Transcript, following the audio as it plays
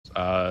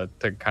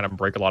to kind of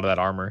break a lot of that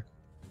armor.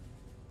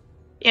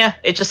 Yeah,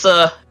 it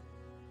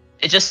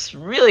just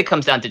really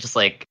comes down to just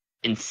like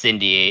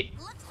Incendiate,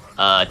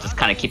 just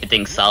kind of keeping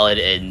things solid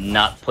and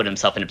not put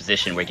himself in a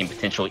position where he can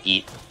potentially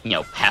eat,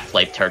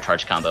 half-life Terror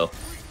Charge combo.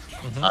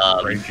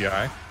 Great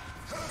GI.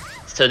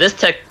 So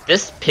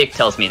this pick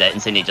tells me that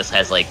Incendiate just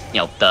has like,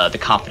 the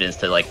confidence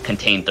to like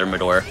contain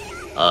Thermidor,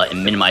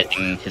 and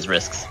minimizing his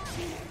risks.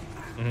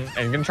 And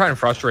you're gonna try and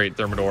frustrate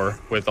Thermidor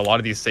with a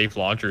lot of these safe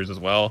launchers as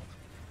well.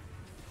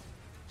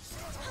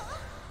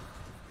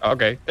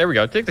 Okay, there we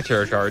go. Take the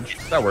Terror Charge.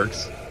 That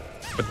works.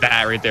 But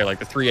that right there, like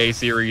the 3A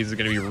series, is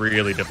going to be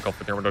really difficult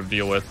for Thermidor to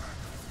deal with.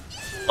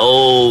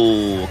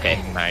 Oh,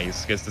 okay.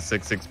 Nice. Gets the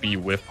 6-6B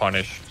whiff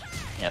punish.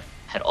 Yep.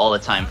 Had all the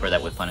time for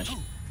that whiff punish.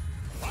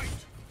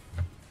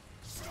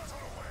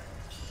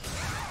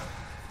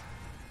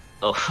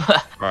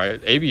 Oh.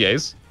 Alright,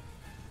 ABAs.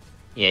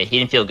 Yeah, he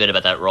didn't feel good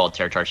about that raw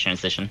Terror Charge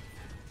transition.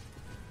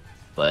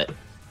 But...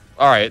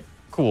 Alright,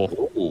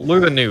 cool. Ooh.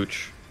 Look at the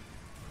nooch.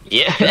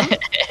 Yeah.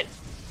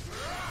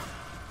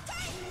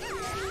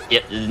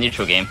 Yep, this is a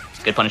neutral game.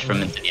 Good punish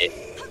from Incendiate.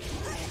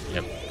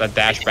 Yep, that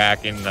dash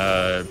back in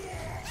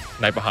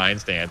Night Behind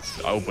stance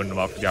opened him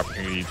up for the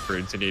opportunity for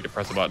Incendiate to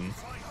press a button.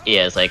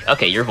 Yeah, it's like,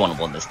 okay, you're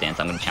vulnerable in this stance.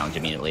 I'm going to challenge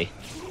immediately.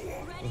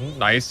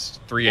 Nice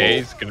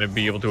 3A's, going to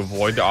be able to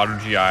avoid the auto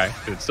GI.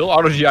 It's still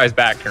auto GI's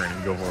back turn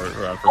and go for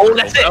it. Oh,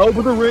 that's it!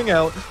 Elbow the ring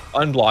out.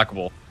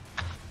 Unblockable.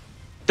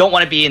 Don't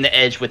want to be in the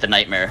edge with the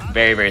Nightmare.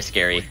 Very, very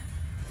scary.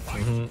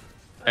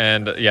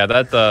 And yeah,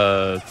 that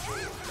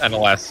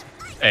NLS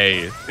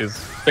A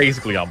is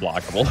basically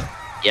unblockable.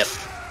 Yep.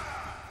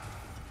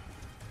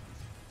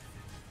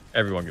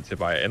 Everyone gets hit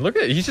by it. And look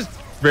at it, he's just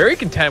very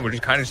content with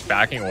just kind of just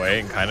backing away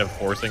and kind of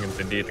forcing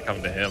Incendiate to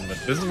come to him. But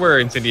this is where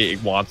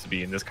Incendiate wants to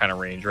be, in this kind of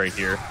range right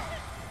here.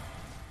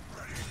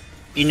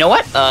 You know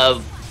what?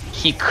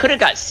 He could have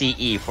got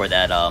CE for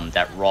that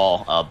that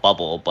raw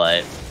bubble,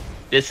 but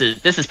this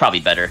is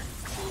probably better.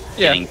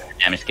 Yeah. Getting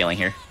damage scaling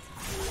here.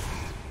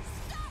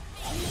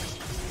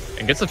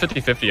 And gets a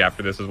 50-50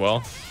 after this as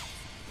well.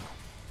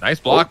 Nice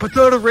block, puts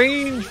out of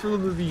range for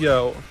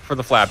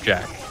the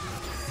flapjack.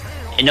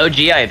 And no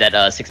GI of that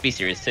 6B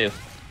series too.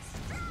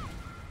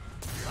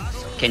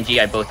 Can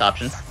GI both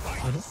options.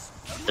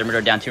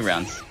 Thermidor down 2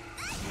 rounds.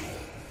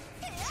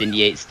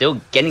 Incendiate still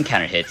getting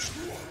counter hits.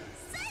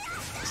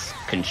 Just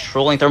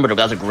controlling Thermidor, but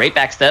that was a great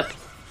backstep.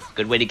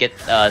 Good way to get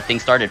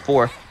things started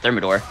for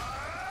Thermidor.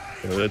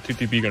 The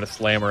 2TP gonna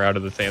slam her out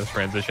of the Sam's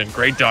transition.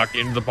 Great duck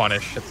into the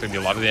punish. That's gonna be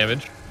a lot of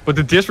damage. But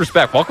the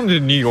disrespect. Welcome to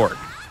New York.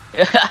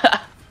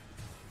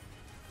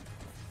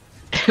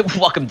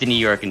 Welcome to New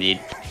York, indeed.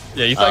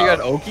 Yeah, you thought you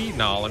had Oki?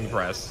 No, let me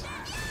press.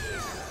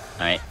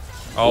 Alright.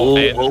 Oh,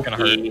 man, it's gonna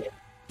hurt.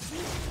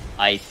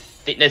 I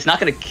think it's not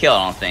gonna kill,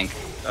 I don't think.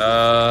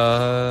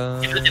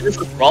 If this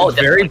was raw,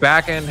 very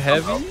back end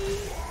heavy.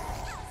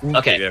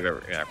 Okay.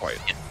 Yeah, quite.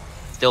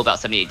 Still about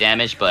 78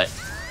 damage, but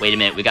wait a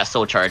minute, we got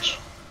Soul Charge.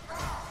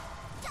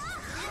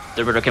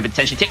 Thermidor can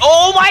potentially take.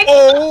 Oh my!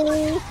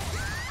 Oh!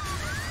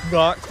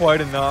 Not quite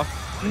enough.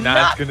 And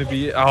that's gonna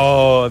be.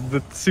 Oh,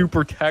 the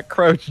super tech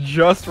crouch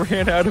just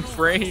ran out of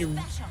frame.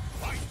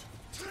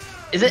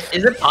 Is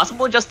it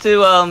possible just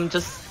to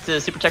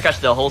super tech crouch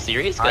the whole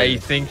series? I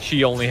think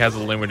she only has a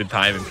limited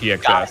time in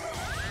PXS.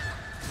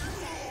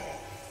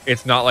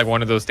 It's not like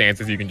one of those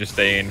stances you can just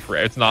stay in for.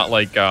 It's not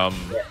like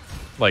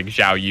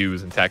Xiao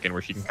Yu's in Tekken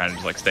where she can kind of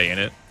just like stay in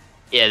it.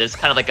 Yeah, there's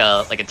kind of like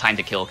a time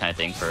to kill kind of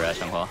thing for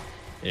Xianghua.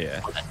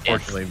 Yeah.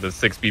 Fortunately, the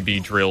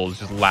 6BB drill is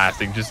just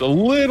lasting just a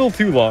little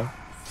too long.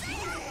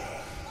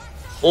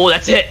 Oh,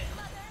 that's it!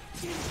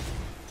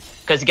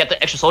 Because you get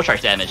the extra soul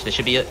charge damage. This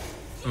should be it.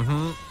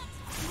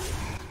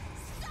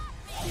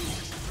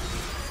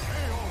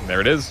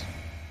 There it is.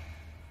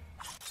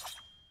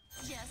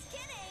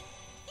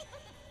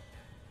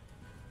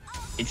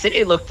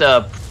 Incendiate looked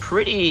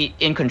pretty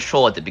in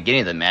control at the beginning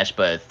of the match,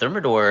 but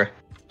Thermidor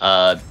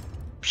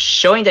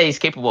showing that he's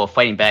capable of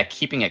fighting back,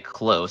 keeping it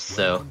close.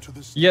 So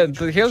yeah,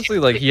 he has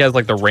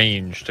the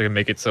range to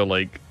make it so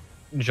like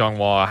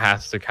Xianghua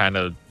has to kind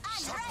of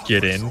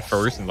get in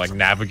first and like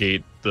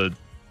navigate the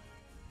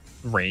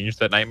range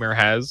that Nightmare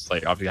has.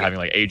 Like obviously having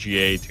like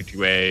AGA,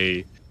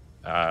 2-2A,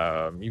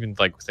 even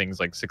like things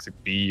like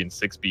 6B and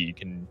 6B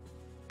can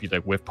be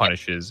like whiff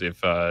punishes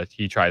if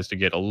he tries to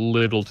get a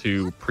little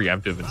too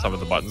preemptive in some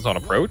of the buttons on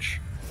approach.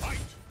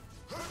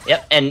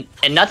 Yep, and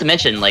not to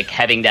mention like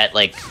having that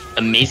like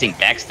amazing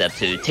backstep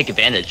to take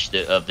advantage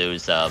of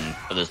those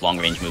long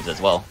range moves as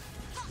well.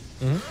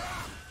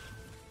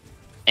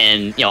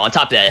 And on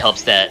top of that, it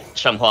helps that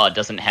Xianghua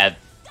doesn't have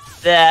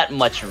that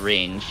much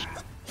range.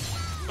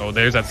 Oh,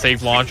 there's that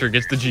safe launcher,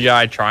 gets the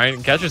GI,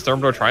 catches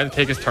Thermidor trying to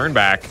take his turn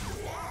back,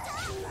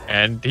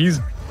 and he's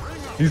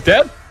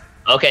dead.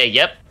 Okay,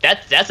 yep,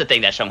 that's the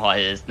thing that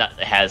Xianghua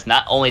has.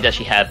 Not only does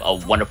she have a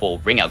wonderful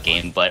ring out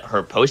game, but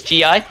her post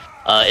GI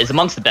is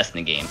amongst the best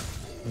in the game.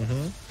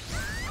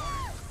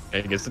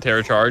 And gets the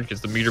Terror Charge,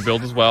 gets the meter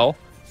build as well.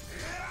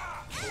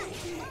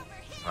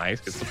 Nice,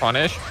 gets the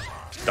punish.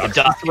 Ducks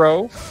the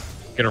throw.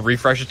 Gonna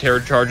refresh the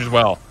Terror Charge as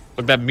well.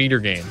 Look at that meter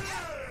gain.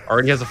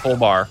 Already has a full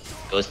bar.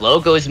 Goes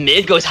low, goes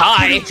mid, goes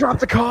high. Drop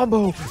the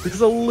combo. This is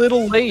a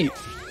little late.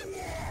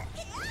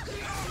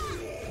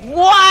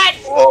 What?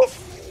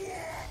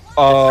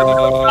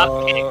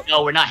 Oh.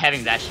 No, we're not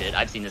having that shit.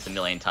 I've seen this a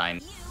million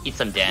times. Eat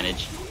some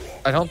damage.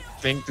 I don't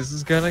think this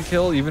is gonna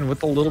kill, even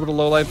with a little bit of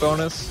low light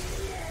bonus.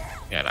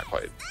 Yeah, not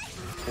quite.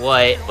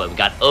 What? But we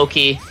got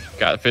Oki.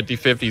 Got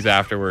 50-50s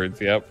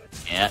afterwards, yep.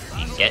 Yeah,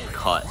 you can get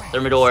caught.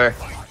 Thermidor,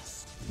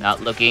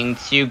 not looking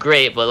too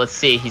great, but let's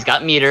see. He's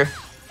got meter.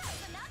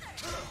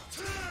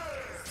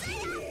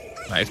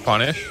 Nice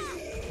punish.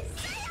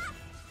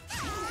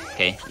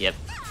 Okay, yep.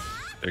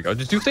 There you go.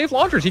 Just do safe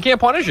launchers. He can't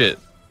punish it.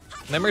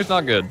 Nightmare's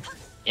not good.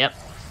 Yep.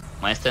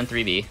 Minus 10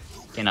 3B.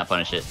 Cannot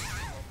punish it.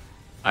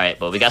 Alright,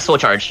 but we got Soul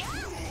Charge.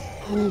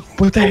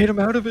 But they hit him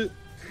out of it.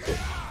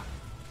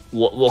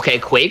 Okay,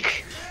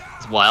 Quake.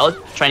 It's wild.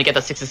 Trying to get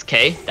that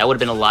 6K. That would have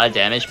been a lot of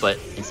damage, but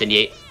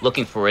Incendiate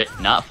looking for it.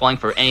 Not falling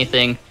for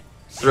anything.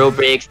 Throw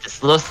breaks.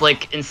 This looks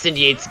like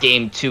Incendiate's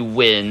game to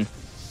win.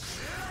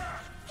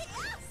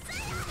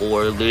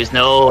 Or lose.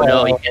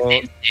 No, he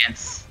can't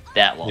stance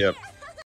that long. Yep.